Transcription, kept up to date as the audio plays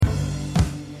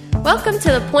Welcome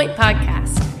to The Point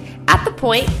Podcast. At The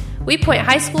Point, we point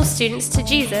high school students to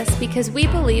Jesus because we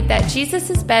believe that Jesus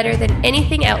is better than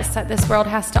anything else that this world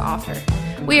has to offer.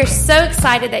 We are so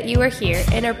excited that you are here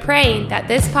and are praying that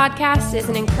this podcast is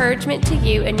an encouragement to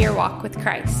you in your walk with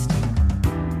Christ.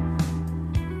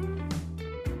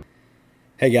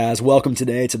 Hey guys, welcome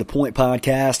today to The Point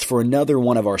Podcast for another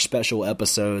one of our special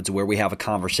episodes where we have a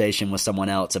conversation with someone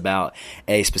else about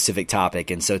a specific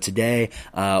topic. And so today,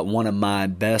 one of my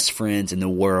best friends in the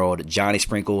world, Johnny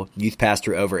Sprinkle, youth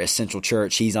pastor over at Central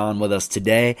Church, he's on with us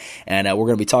today. And we're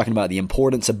going to be talking about the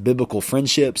importance of biblical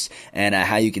friendships and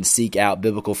how you can seek out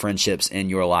biblical friendships in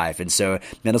your life. And so,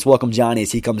 man, let's welcome Johnny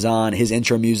as he comes on. His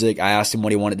intro music, I asked him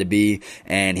what he wanted to be,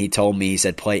 and he told me, he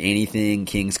said, play anything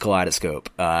King's Kaleidoscope.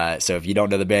 So if you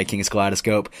don't know the band King's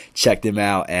Kaleidoscope, check them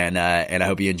out, and I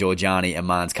hope you enjoy Johnny and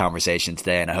mine's conversation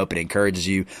today, and I hope it encourages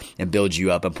you and builds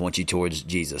you up and points you towards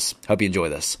Jesus. Hope you enjoy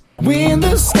this. When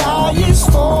the sky is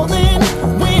falling,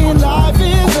 when life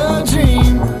is a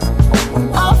dream,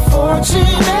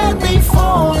 unfortunately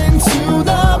fall into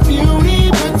the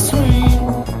beauty between.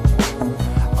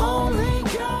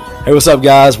 Hey, what's up,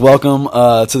 guys? Welcome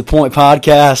to the Point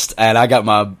Podcast, and I got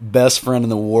my best friend in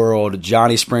the world,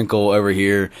 Johnny Sprinkle, over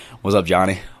here. What's up,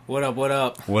 Johnny? What up, what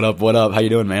up? What up, what up? How you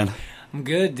doing, man? I'm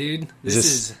good, dude.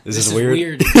 Is this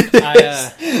weird?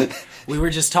 We were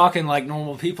just talking like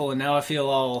normal people, and now I feel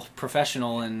all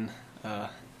professional and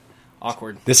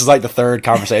awkward. This is like the third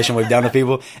conversation we've done with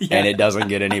people, and it doesn't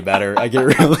get any better. Like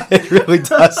it really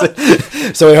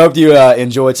doesn't. So we hope you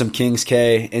enjoyed some King's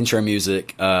K intro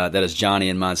music. That is Johnny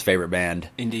and mine's favorite band.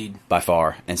 Indeed. By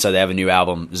far. And so they have a new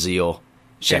album, Zeal.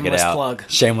 Check it out. Plug.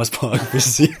 Shameless plug for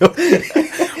Zeal.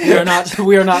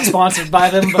 We are not sponsored by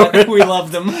them, but we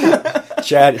love them.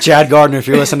 Chad Gardner, if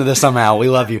you're listening to this somehow, we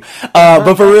love you.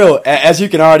 But for real, as you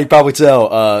can already probably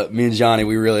tell, me and Johnny,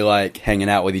 we really like hanging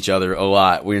out with each other a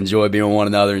lot. We enjoy being with one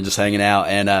another and just hanging out.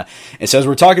 And so as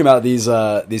we're talking about these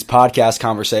podcast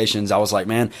conversations, I was like,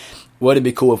 man, wouldn't it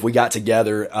be cool if we got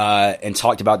together and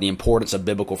talked about the importance of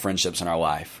biblical friendships in our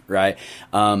life, right?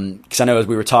 Because I know as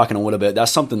we were talking a little bit,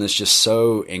 that's something that's just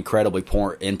so incredibly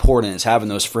important, is having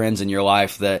those friends in your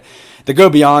life that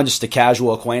go beyond just the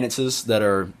casual acquaintances that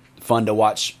are fun to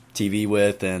watch TV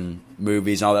with and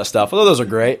movies and all that stuff. Although those are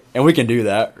great, and we can do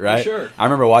that, right? Sure. I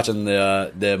remember watching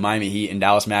the Miami Heat and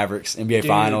Dallas Mavericks NBA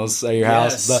Finals at your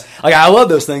house. Yes. Like, I love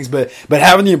those things, but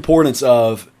having the importance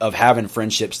of having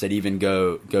friendships that even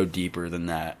go deeper than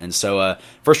that. And so,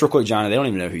 first, real quick, Johnny, they don't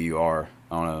even know who you are.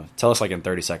 I don't know. Tell us, like, in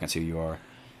 30 seconds who you are.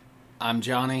 I'm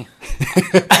Johnny.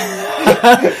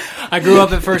 I grew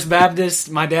up at First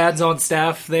Baptist. My dad's on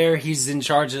staff there. He's in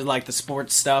charge of like the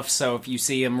sports stuff. So if you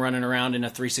see him running around in a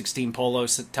 316 Polo,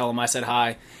 tell him I said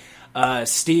hi.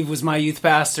 Steve was my youth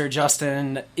pastor.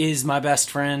 Justin is my best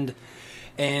friend,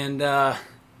 and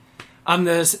I'm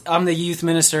the youth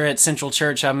minister at Central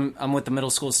Church. I'm with the middle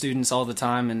school students all the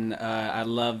time, and I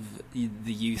love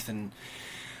the youth, and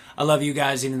I love you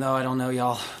guys, even though I don't know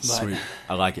y'all. But Sweet.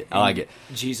 I like it. I like it.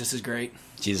 Jesus is great.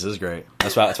 Jesus is great.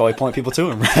 That's why we point people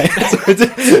to him, right?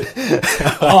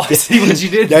 Oh, I see what you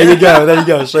did there. There you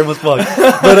go. Shameless plug.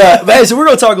 But hey, so we're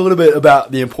going to talk a little bit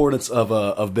about the importance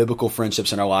of biblical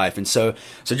friendships in our life. And so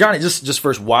Johnny, just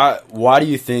first, why do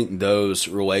you think those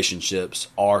relationships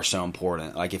are so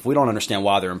important? Like, if we don't understand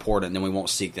why they're important, then we won't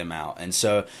seek them out. And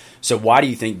so why do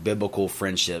you think biblical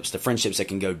friendships, the friendships that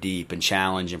can go deep and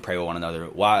challenge and pray with one another,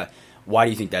 why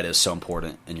do you think that is so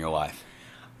important in your life?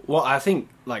 Well, I think,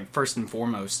 like, first and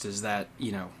foremost is that,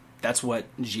 that's what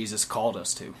Jesus called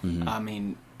us to. Mm-hmm. I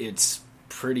mean, it's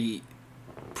pretty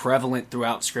prevalent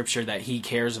throughout Scripture that he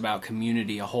cares about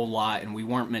community a whole lot, and we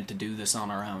weren't meant to do this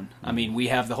on our own. Mm-hmm. I mean, we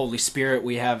have the Holy Spirit,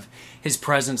 we have his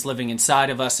presence living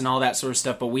inside of us and all that sort of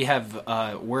stuff, but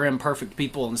we're imperfect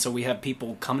people, and so we have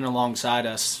people coming alongside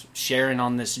us, sharing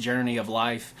on this journey of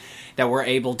life that we're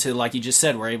able to, like you just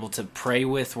said, we're able to pray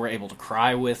with, we're able to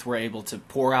cry with, we're able to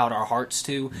pour out our hearts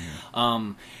to.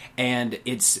 Mm-hmm. And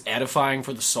it's edifying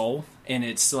for the soul, and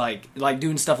it's like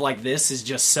doing stuff like this is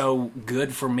just so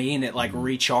good for me, and it like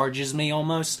recharges me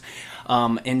almost.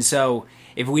 And so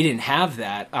if we didn't have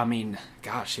that, I mean,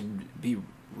 gosh, it'd be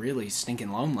really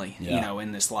stinking lonely,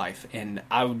 in this life. And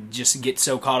I would just get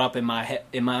so caught up in my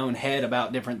own head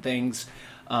about different things,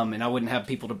 and I wouldn't have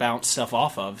people to bounce stuff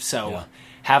off of. So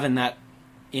having that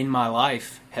in my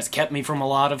life has kept me from a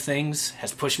lot of things,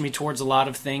 has pushed me towards a lot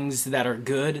of things that are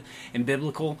good and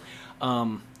biblical.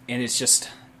 And it's just,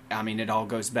 I mean, it all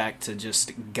goes back to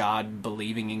just God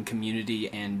believing in community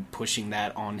and pushing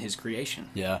that on his creation.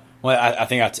 Yeah. Well, I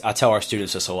think I tell our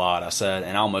students this a lot. I said,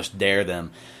 and I almost dare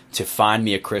them to find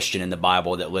me a Christian in the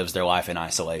Bible that lives their life in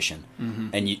isolation.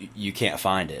 And you can't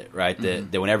find it, right?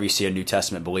 That whenever you see a New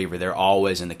Testament believer, they're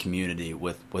always in the community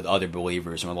with other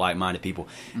believers and with like-minded people.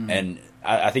 And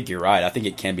I think you're right. I think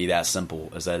it can be that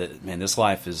simple, is that, this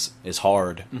life is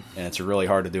hard, and it's really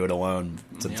hard to do it alone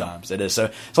sometimes. It is. So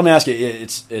let me ask you,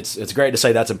 it's great to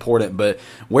say that's important, but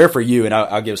where for you, and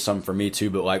I'll give some for me too,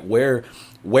 but like where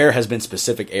has been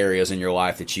specific areas in your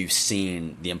life that you've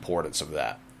seen the importance of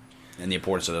that? And the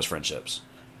importance of those friendships.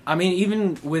 I mean,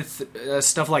 even with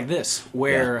stuff like this,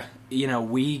 where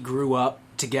we grew up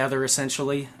together,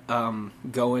 essentially,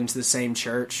 going to the same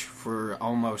church for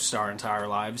almost our entire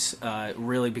lives,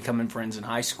 really becoming friends in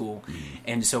high school,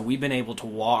 and so we've been able to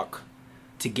walk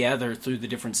together through the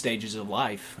different stages of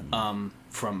life,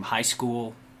 from high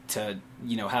school to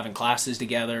having classes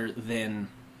together, then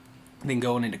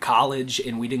going into college,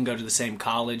 and we didn't go to the same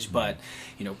college, but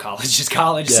college is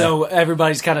college, so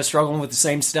everybody's kind of struggling with the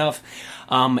same stuff.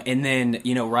 And then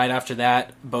right after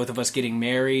that, both of us getting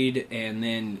married, and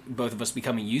then both of us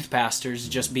becoming youth pastors,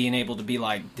 just being able to be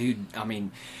like, dude,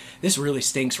 this really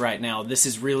stinks right now. This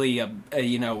is really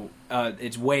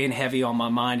it's weighing heavy on my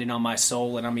mind and on my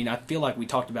soul. And I feel like we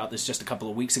talked about this just a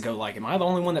couple of weeks ago. Like, am I the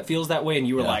only one that feels that way? And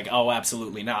you were like, oh,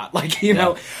 absolutely not. Like,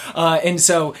 know. And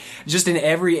so just in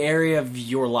every area of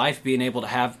your life, being able to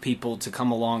have people to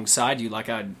come alongside you, like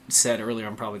I said earlier,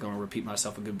 I'm probably going to repeat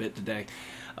myself a good bit today.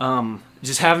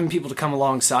 Just having people to come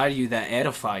alongside you that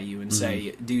edify you and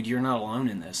say, dude, you're not alone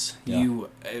in this.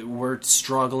 We're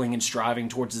struggling and striving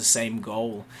towards the same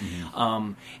goal.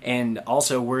 And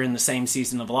also we're in the same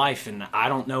season of life, and I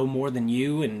don't know more than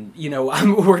you, and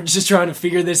we're just trying to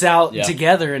figure this out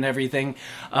together and everything.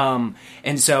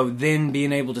 And so then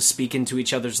being able to speak into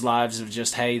each other's lives of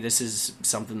just, hey, this is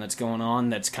something that's going on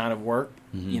that's kind of work.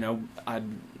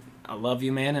 I love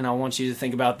you, man, and I want you to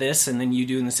think about this, and then you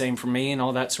doing the same for me, and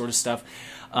all that sort of stuff.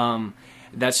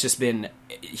 That's just been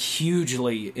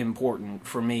hugely important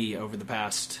for me over the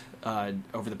past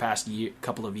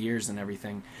couple of years and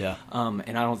everything.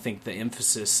 And I don't think the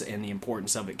emphasis and the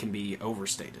importance of it can be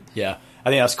overstated. I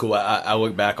think that's cool. I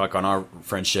look back like on our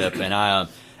friendship, and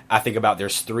I think about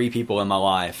there's 3 people in my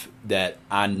life that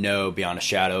I know beyond a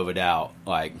shadow of a doubt,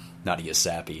 like, not to get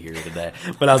sappy here today,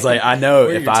 but I was like, I know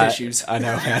if tissues? I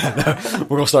know, we're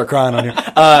going to start crying on here.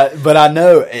 But I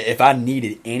know if I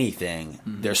needed anything,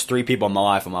 there's 3 people in my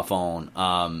life on my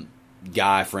phone,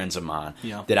 guy friends of mine,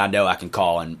 that I know I can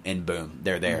call and boom,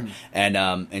 they're there.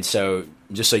 And so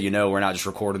just so you know, we're not just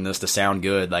recording this to sound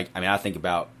good. Like, I think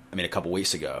about, a couple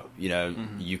weeks ago,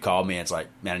 you called me and it's like,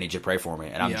 man, I need you to pray for me.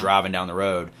 And I'm driving down the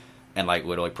road and like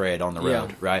literally prayed on the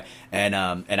road, right? And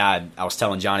I was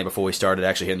telling Johnny before we started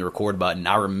actually hitting the record button,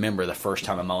 I remember the first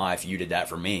time in my life you did that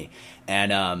for me. And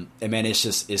man,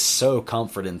 it's so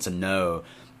comforting to know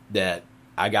that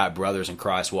I got brothers in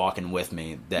Christ walking with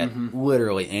me that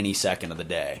literally any second of the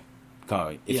day.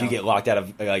 If you get locked out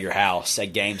of your house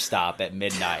at GameStop at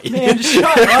midnight. Man, shut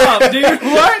up, dude.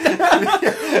 What?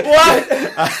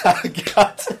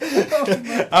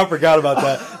 I forgot about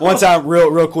that. One time,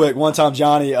 real quick,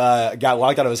 Johnny got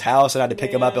locked out of his house and I had to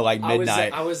pick him up at like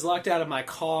midnight. I was locked out of my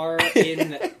car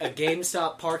in a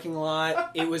GameStop parking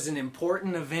lot. It was an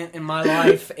important event in my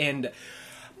life, and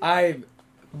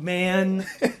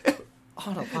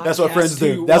that's what friends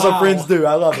do. That's what friends do.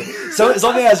 I love it. So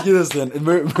let me ask you this then,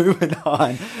 moving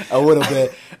on a little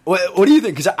bit. What do you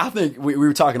think? Because I think we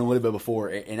were talking a little bit before,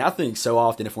 and I think so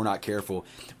often if we're not careful,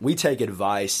 we take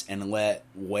advice and let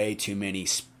way too many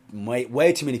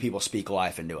people speak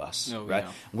life into us. Right?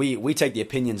 Yeah. We take the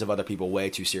opinions of other people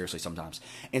way too seriously sometimes.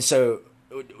 And so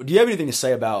do you have anything to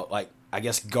say about, like, I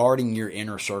guess, guarding your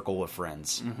inner circle of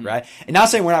friends, right? And not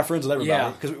saying we're not friends with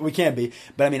everybody, because we can't be.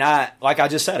 But like I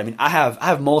just said, I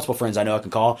have multiple friends I know I can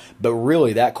call, but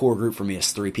really that core group for me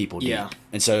is 3 people deep.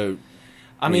 And so,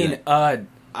 I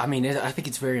think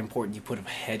it's very important you put a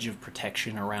hedge of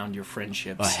protection around your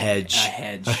friendships. A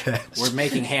hedge. We're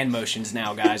making hand motions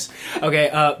now, guys.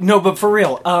 Okay, no, but for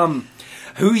real,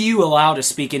 who you allow to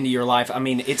speak into your life.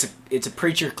 It's a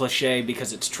preacher cliche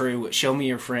because it's true. Show me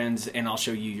your friends and I'll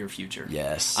show you your future.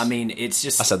 Yes. It's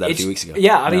just... I said that a few weeks ago.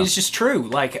 Yeah, it's just true.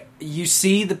 Like, you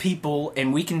see the people,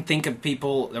 and we can think of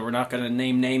people that we're not going to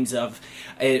name names of,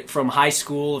 from high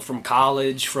school, from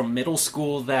college, from middle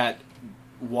school, that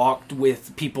walked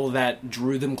with people that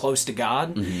drew them close to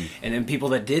God, and then people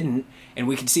that didn't, and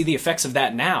we can see the effects of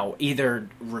that now. Either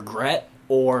regret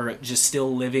or just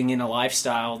still living in a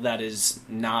lifestyle that is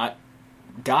not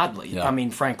godly,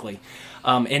 frankly.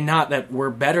 And not that we're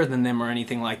better than them or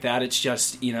anything like that. It's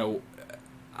just,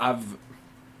 I've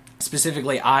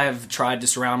specifically, I have tried to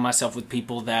surround myself with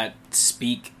people that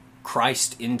speak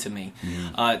Christ into me.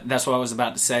 That's what I was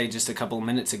about to say just a couple of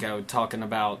minutes ago, talking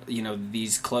about,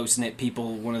 these close-knit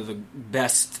people. One of the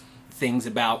best things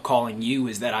about calling you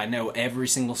is that I know every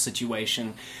single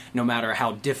situation, no matter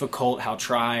how difficult, how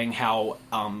trying, how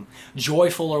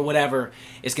joyful or whatever,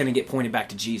 is going to get pointed back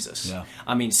to Jesus. Yeah.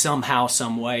 I mean, somehow,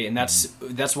 some way, and that's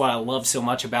what I love so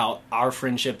much about our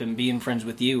friendship and being friends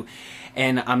with you.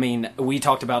 And I mean, we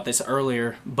talked about this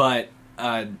earlier, but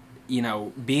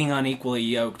being unequally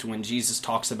yoked, when Jesus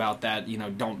talks about that,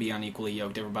 don't be unequally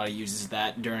yoked. Everybody uses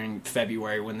that during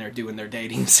February when they're doing their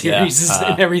dating series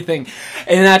and everything.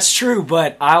 And that's true,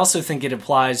 but I also think it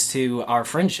applies to our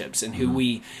friendships and who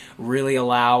we really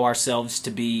allow ourselves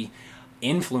to be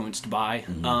influenced by.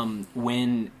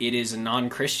 When it is a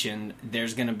non-Christian,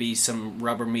 there's going to be some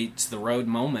rubber meets the road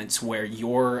moments where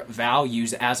your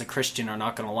values as a Christian are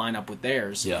not going to line up with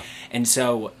theirs. Yeah. And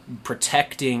so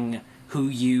protecting who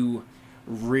you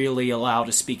really allow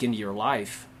to speak into your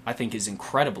life, I think, is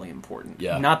incredibly important.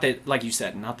 Yeah. Not that, like you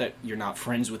said, not that you're not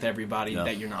friends with everybody,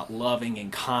 that you're not loving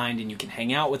and kind and you can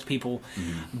hang out with people,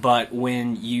 but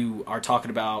when you are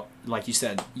talking about, like you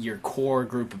said, your core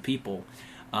group of people,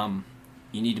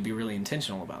 you need to be really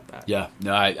intentional about that. Yeah,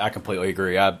 no, I completely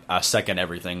agree. I second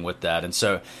everything with that. And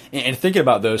so, and thinking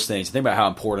about those things, think about how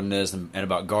important it is and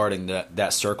about guarding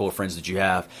that circle of friends that you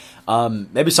have.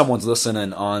 Maybe someone's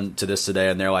listening on to this today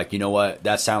and they're like, you know what,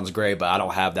 that sounds great, but I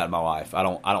don't have that in my life. I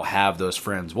don't have those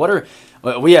friends.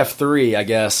 We have 3, I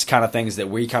guess, kind of things that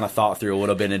we kind of thought through a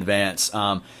little bit in advance.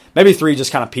 Maybe 3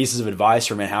 just kind of pieces of advice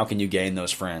for, man, how can you gain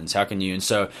those friends? How can you? And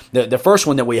so the first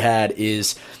one that we had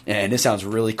is, and this sounds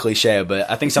really cliche, but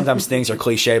I think sometimes things are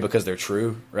cliche because they're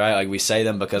true, right? Like we say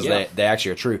them because they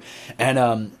actually are true.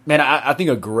 And man, I think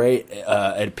a great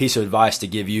piece of advice to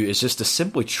give you is just to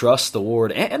simply trust the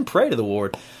Lord and pray to the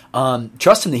Lord.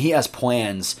 Trust Him that He has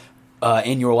plans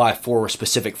in your life for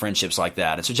specific friendships like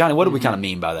that. And so, Johnny, what do we kind of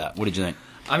mean by that? What did you think?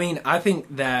 I mean, I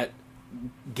think that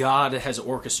God has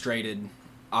orchestrated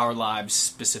our lives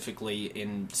specifically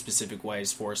in specific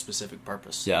ways for a specific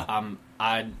purpose. Yeah.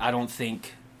 I don't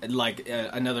think, like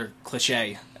another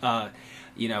cliche,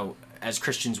 as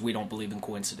Christians, we don't believe in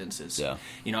coincidences. Yeah.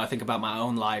 I think about my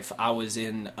own life. I was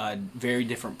in a very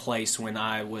different place when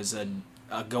I was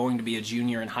going to be a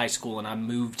junior in high school, and I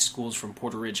moved schools from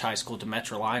Porter Ridge High School to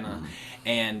Metrolina.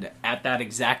 And at that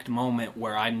exact moment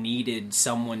where I needed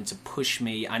someone to push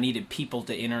me, I needed people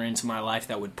to enter into my life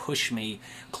that would push me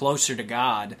closer to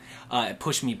God,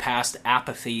 push me past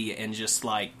apathy and just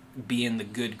like being the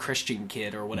good Christian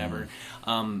kid or whatever.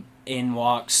 In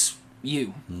walks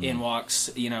you. In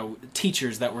walks,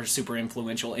 teachers that were super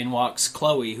influential. In walks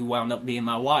Chloe, who wound up being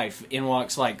my wife. In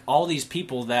walks like all these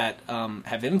people that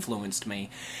have influenced me.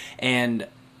 And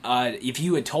if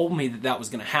you had told me that was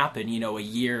going to happen, a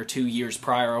year, 2 years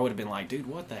prior, I would have been like, dude,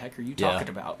 what the heck are you talking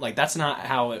about? Like, that's not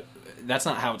how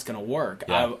it's going to work.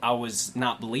 Yeah. I was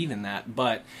not believing that,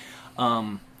 but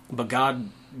God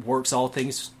works all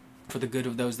things for the good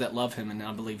of those that love Him, and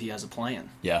I believe He has a plan.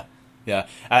 Yeah. Yeah,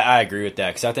 I agree with that,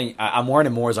 because I think I'm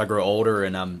learning more as I grow older,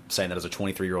 and I'm saying that as a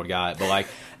 23-year-old guy, but like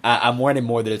I'm learning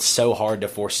more that it's so hard to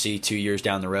foresee 2 years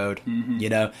down the road,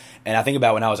 and I think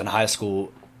about when I was in high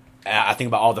school, I think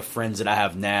about all the friends that I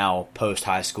have now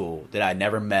post-high school that I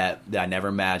never met, that I never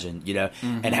imagined,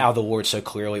 and how the Lord so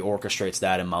clearly orchestrates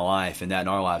that in my life and that in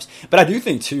our lives. But I do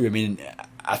think, too,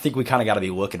 I think we kind of got to be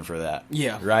looking for that,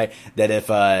 right? That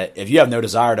if you have no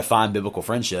desire to find biblical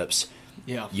friendships,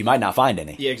 you might not find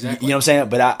any. Yeah, exactly. You know what I'm saying?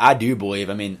 But I do believe,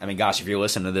 I mean, gosh, if you're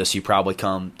listening to this, you probably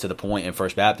come to the point in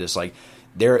First Baptist, like,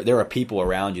 there are people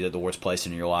around you that the Lord's placed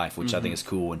in your life, which I think is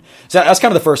cool. And so that's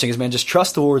kind of the first thing is, man, just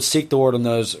trust the Lord, seek the Lord in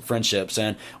those friendships.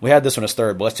 And we had this one as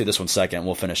third, but let's do this one second.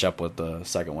 We'll finish up with the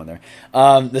second one there.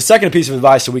 The second piece of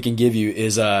advice that we can give you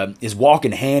is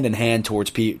walking hand in hand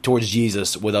towards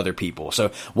Jesus with other people.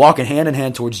 So walking hand in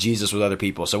hand towards Jesus with other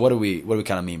people. So what do we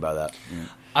kind of mean by that? Yeah.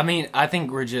 I mean, I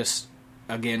think we're just,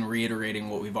 again, reiterating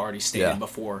what we've already stated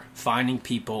before, finding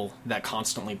people that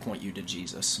constantly point you to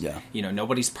Jesus. Yeah.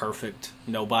 Nobody's perfect.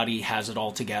 Nobody has it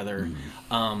all together.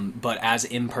 But as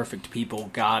imperfect people,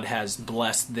 God has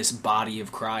blessed this body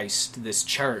of Christ, this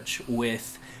church,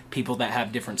 with people that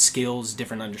have different skills,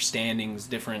 different understandings,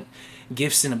 different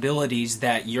gifts and abilities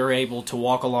that you're able to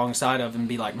walk alongside of and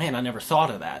be like, man, I never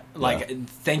thought of that. Like,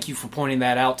 thank you for pointing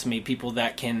that out to me. People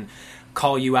that can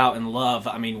call you out in love.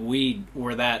 I mean, we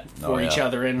were that for each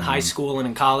other in high school and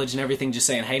in college and everything, just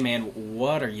saying, hey man,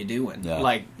 what are you doing?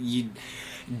 Like,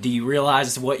 do you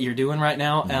realize what you're doing right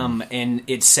now? And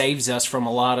it saves us from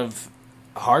a lot of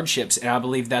hardships, and I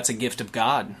believe that's a gift of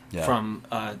God from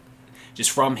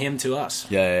just from him to us.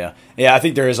 Yeah. I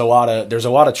think there's a lot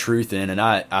of truth in, and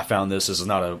I found this is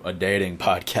not a dating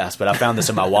podcast, but I found this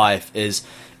in my wife is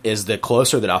the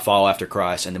closer that I follow after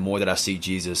Christ and the more that I see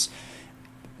Jesus,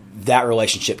 that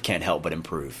relationship can't help but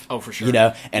improve. Oh, for sure. You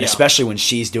know, and especially when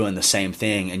she's doing the same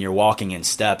thing and you're walking in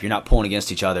step, you're not pulling against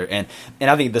each other. And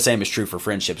I think the same is true for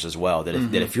friendships as well. That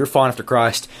if you're following after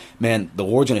Christ, man, the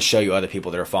Lord's going to show you other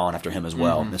people that are following after Him as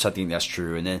well. And so I think that's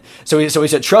true. And then so he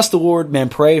said, trust the Lord, man.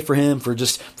 Pray for Him for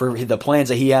the plans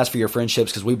that He has for your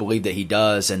friendships, because we believe that He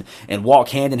does, and walk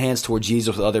hand in hand towards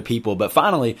Jesus with other people. But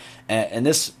finally, and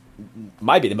this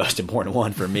might be the most important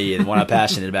one for me and one I'm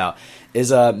passionate about,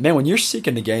 is man, when you're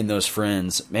seeking to gain those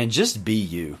friends, man, just be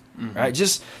you, right?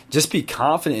 Just be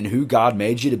confident in who God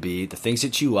made you to be, the things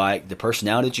that you like, the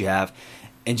personality that you have,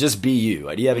 and just be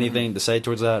you. Do you have anything to say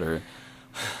towards that? Or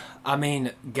I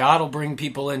mean, God will bring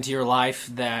people into your life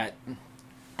that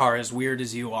are as weird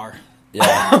as you are.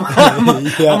 Yeah.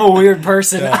 I'm a weird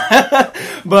person,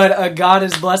 but God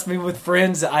has blessed me with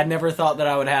friends I never thought that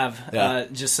I would have. Yeah.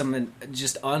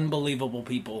 Just unbelievable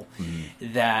people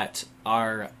that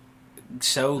are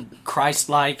so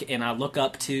Christ-like, and I look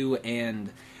up to, and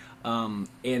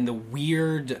the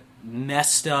weird,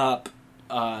 messed up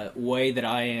way that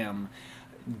I am,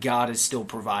 God has still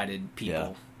provided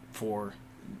people for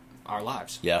our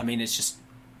lives. Yeah. I mean, it's just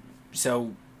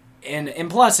so. And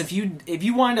plus, if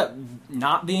you wind up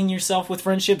not being yourself with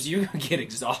friendships, you're gonna get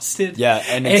exhausted. Yeah,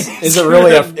 and is it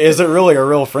really a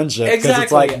real friendship? Because Exactly.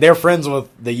 it's like they're friends with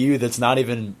the you that's not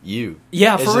even you.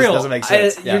 Yeah, It for just real. doesn't make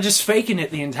sense. You're just faking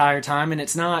it the entire time, and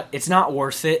it's not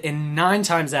worth it. And 9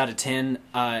 times out of 10,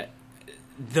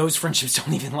 those friendships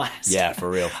don't even last. Yeah, for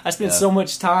real. I spent so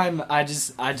much time. I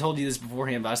told you this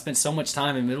beforehand, but I spent so much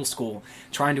time in middle school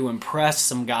trying to impress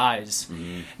some guys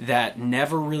that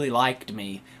never really liked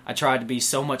me. I tried to be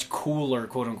so much cooler,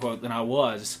 quote unquote, than I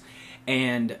was,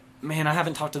 and man, I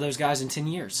haven't talked to those guys in 10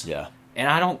 years. Yeah, and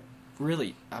I don't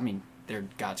really. I mean, they're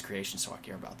God's creation, so I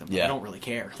care about them. But Yeah. I don't really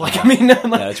care. I mean,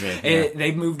 that's right. Yeah.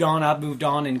 They've moved on. I've moved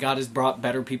on, and God has brought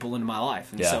better people into my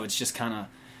life, and Yeah. so it's just kind of.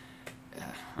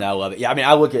 No, I love it. Yeah, I mean,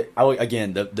 I look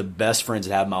again, the best friends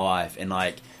that I have in my life, and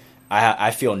like,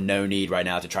 I feel no need right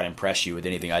now to try to impress you with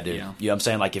anything I do. Yeah. You know what I'm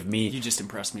saying? Like, if me... You just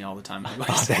impress me all the time.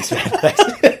 Thanks, man.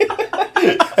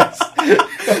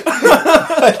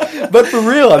 But for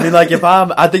real, I mean, like,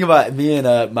 I think about me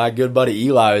and my good buddy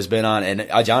Eli, who's been on,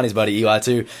 and Johnny's buddy Eli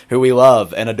too, who we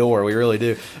love and adore, we really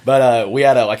do. But we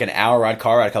had an hour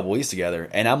car ride a couple weeks together,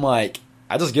 and I'm like,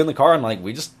 I just get in the car and like,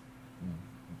 we just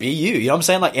be you. You know what I'm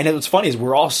saying? Like, and what's funny is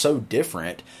we're all so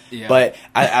different. Yeah. But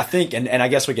I think, and I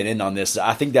guess we can end on this.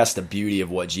 I think that's the beauty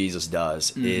of what Jesus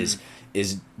does. Is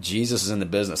Jesus is in the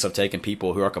business of taking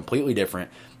people who are completely different,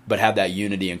 but have that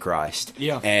unity in Christ.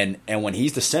 Yeah. And when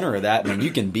He's the center of that, man,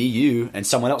 you can be you, and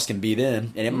someone else can be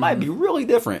them, and it might be really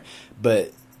different,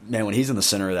 but man, when He's in the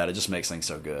center of that, it just makes things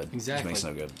so good. Exactly. It just makes it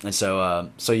so good. And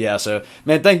so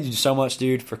man, thank you so much,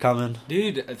 dude, for coming.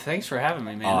 Dude, thanks for having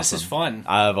me, man. Awesome. This is fun.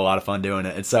 I have a lot of fun doing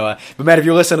it. And so, but man, if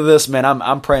you're listening to this, man,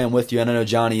 I'm praying with you, and I know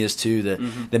Johnny is too.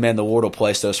 That man, the Lord will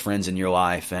place those friends in your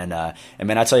life, and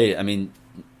man, I tell you, I mean,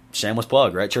 shameless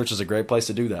plug, right? Church is a great place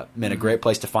to do that. Man, a great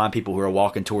place to find people who are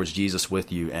walking towards Jesus with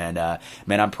you. And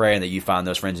man, I'm praying that you find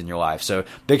those friends in your life. So,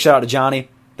 big shout out to Johnny.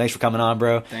 Thanks for coming on,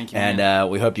 bro. Thank you. And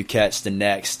we hope you catch the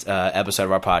next episode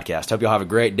of our podcast. Hope you'll have a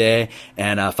great day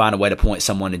and find a way to point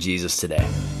someone to Jesus today.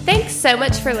 Thanks so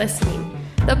much for listening.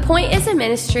 The Point is a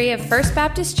ministry of First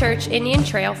Baptist Church Indian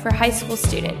Trail for high school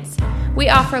students. We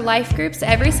offer life groups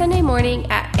every Sunday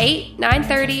morning at 8,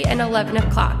 9:30, and 11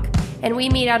 o'clock. And we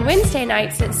meet on Wednesday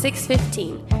nights at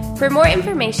 6:15. For more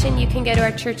information, you can go to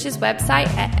our church's website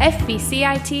at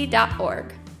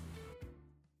fbcit.org.